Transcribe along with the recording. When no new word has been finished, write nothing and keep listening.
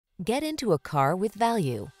Get into a car with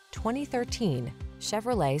value. 2013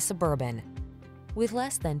 Chevrolet Suburban. With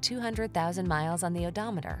less than 200,000 miles on the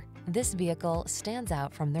odometer, this vehicle stands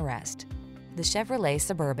out from the rest. The Chevrolet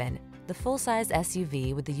Suburban, the full-size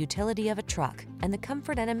SUV with the utility of a truck and the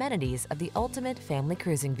comfort and amenities of the ultimate family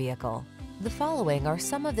cruising vehicle. The following are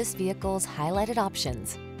some of this vehicle's highlighted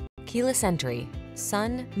options: keyless entry,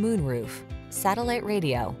 sun, moonroof, satellite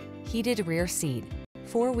radio, heated rear seat,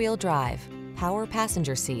 four-wheel drive, power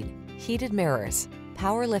passenger seat, heated mirrors,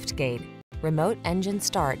 power liftgate, remote engine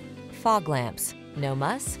start, fog lamps. No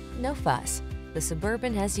muss, no fuss. The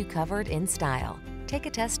Suburban has you covered in style. Take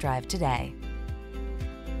a test drive today.